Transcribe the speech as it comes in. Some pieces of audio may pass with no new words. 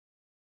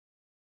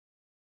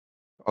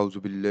أعوذ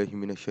بالله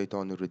من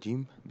الشيطان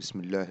الرجيم بسم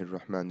الله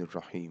الرحمن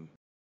الرحيم.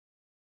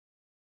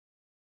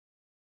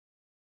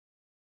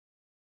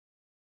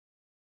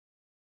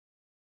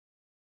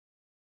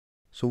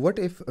 So what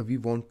if we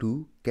want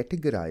to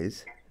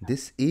categorize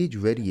this age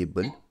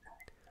variable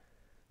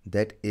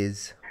that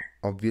is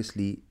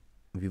obviously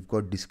we've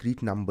got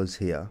discrete numbers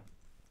here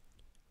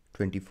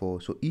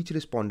 24, so each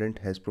respondent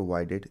has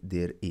provided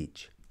their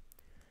age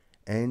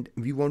and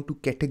we want to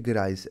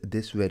categorize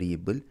this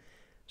variable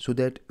so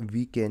that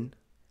we can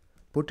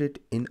put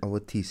it in our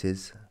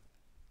thesis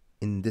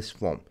in this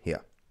form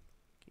here: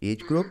 age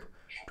group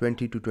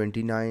 20 to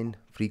 29,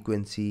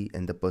 frequency,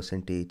 and the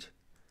percentage.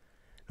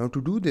 Now to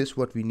do this,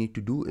 what we need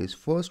to do is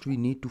first we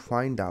need to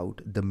find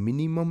out the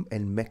minimum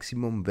and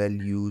maximum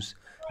values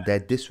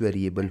that this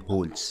variable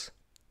holds.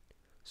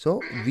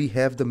 So we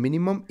have the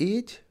minimum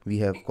age, we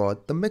have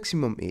got the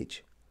maximum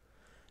age.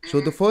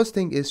 So the first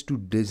thing is to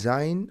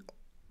design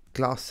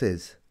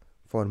classes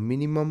for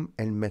minimum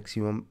and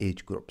maximum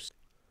age groups.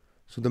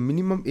 So the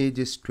minimum age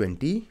is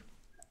 20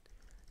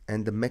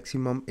 and the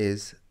maximum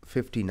is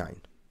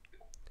 59.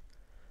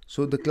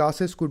 So the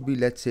classes could be,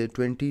 let's say,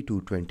 20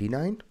 to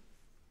 29,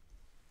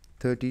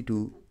 30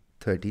 to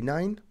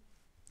 39,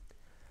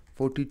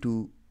 40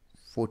 to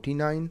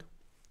 49,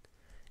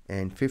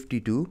 and 50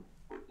 to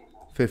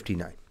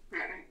 59.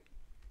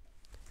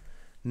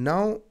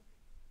 Now,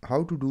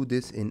 how to do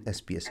this in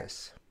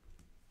SPSS?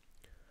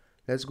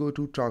 Let's go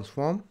to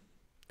transform,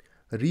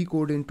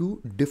 recode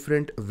into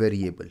different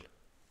variable.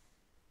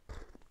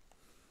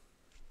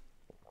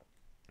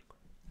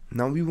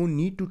 Now we won't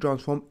need to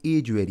transform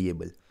age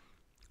variable.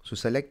 So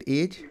select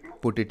age,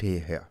 put it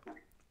here.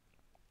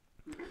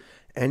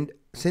 And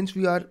since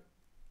we are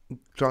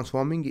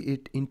transforming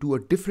it into a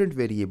different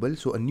variable,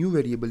 so a new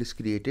variable is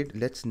created.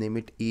 Let's name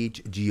it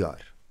age gr.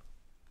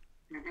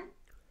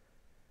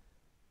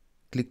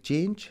 Click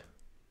change.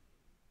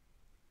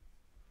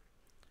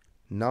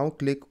 Now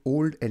click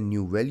old and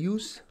new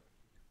values.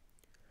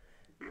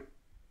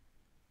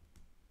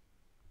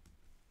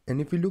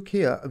 And if you look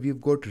here, we've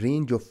got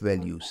range of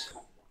values.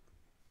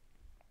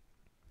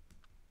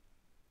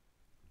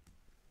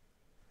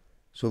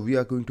 So we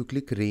are going to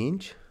click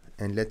range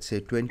and let's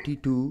say 20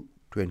 to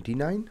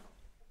 29,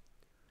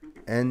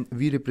 and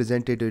we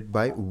represented it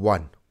by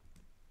 1.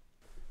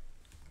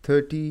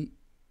 30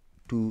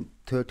 to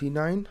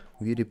 39,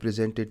 we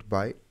represent it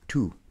by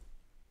 2.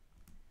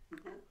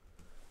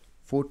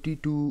 40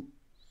 to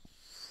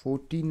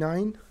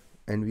 49,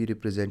 and we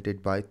represent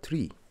it by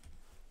 3.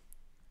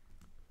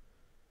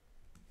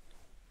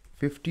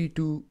 50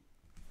 to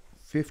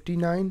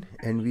 59,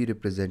 and we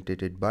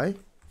represented it by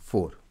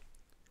 4.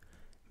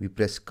 We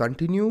press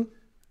continue,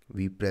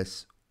 we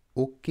press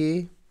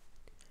OK,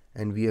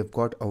 and we have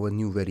got our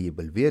new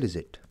variable. Where is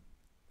it?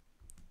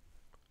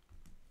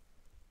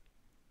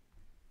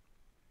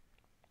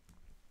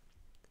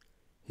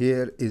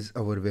 Here is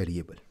our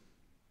variable.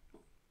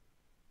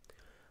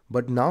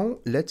 But now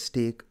let's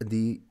take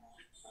the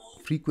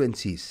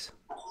frequencies.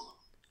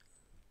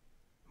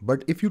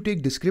 But if you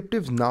take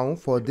descriptives now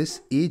for this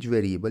age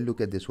variable,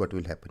 look at this, what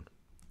will happen.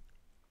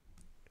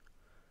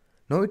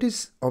 Now it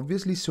is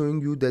obviously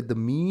showing you that the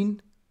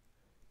mean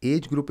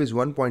age group is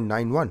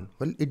 1.91.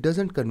 Well, it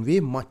doesn't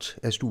convey much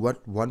as to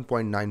what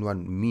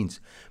 1.91 means.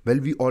 Well,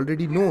 we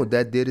already know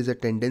that there is a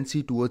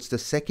tendency towards the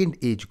second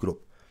age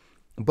group.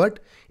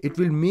 But it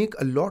will make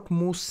a lot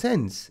more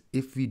sense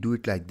if we do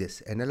it like this.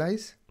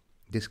 Analyze,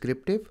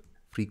 descriptive,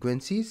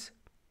 frequencies,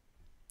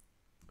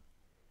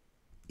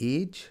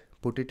 age,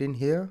 put it in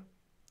here.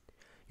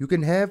 You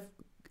can have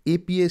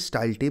APA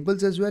style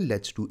tables as well.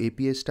 Let's do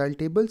APA style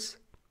tables.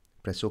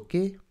 Press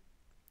OK.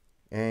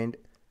 And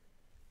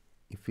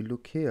if you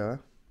look here,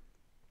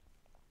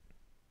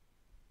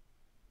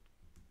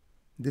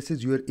 this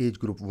is your age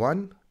group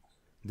 1.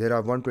 There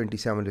are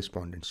 127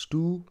 respondents,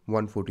 2,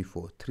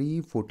 144,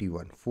 3,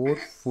 41, 4,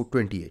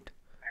 428.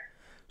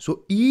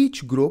 So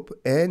each group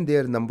and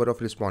their number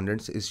of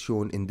respondents is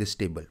shown in this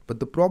table. But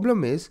the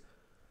problem is,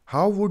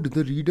 how would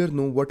the reader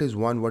know what is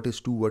 1, what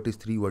is 2, what is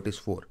 3, what is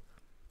 4?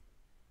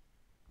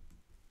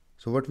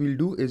 So what we'll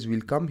do is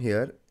we'll come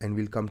here and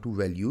we'll come to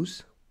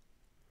values.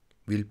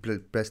 We'll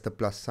press the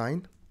plus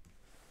sign.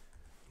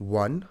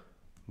 1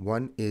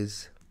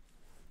 is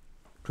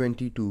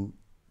 20 to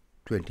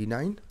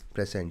 29.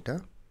 Press enter.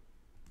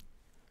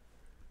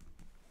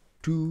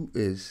 2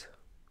 is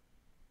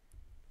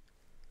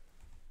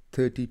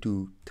 30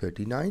 to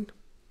 39.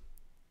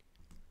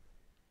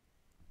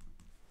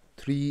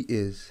 3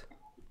 is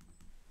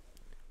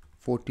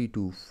 40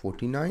 to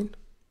 49.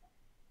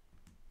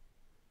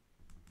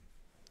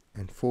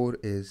 And 4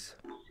 is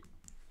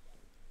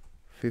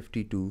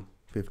 50 to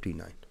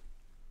 59.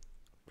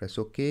 Press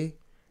OK,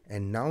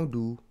 and now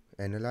do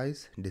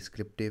analyze,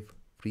 descriptive,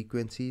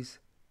 frequencies.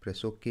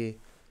 Press OK,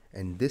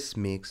 and this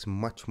makes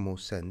much more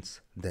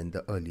sense than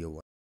the earlier one.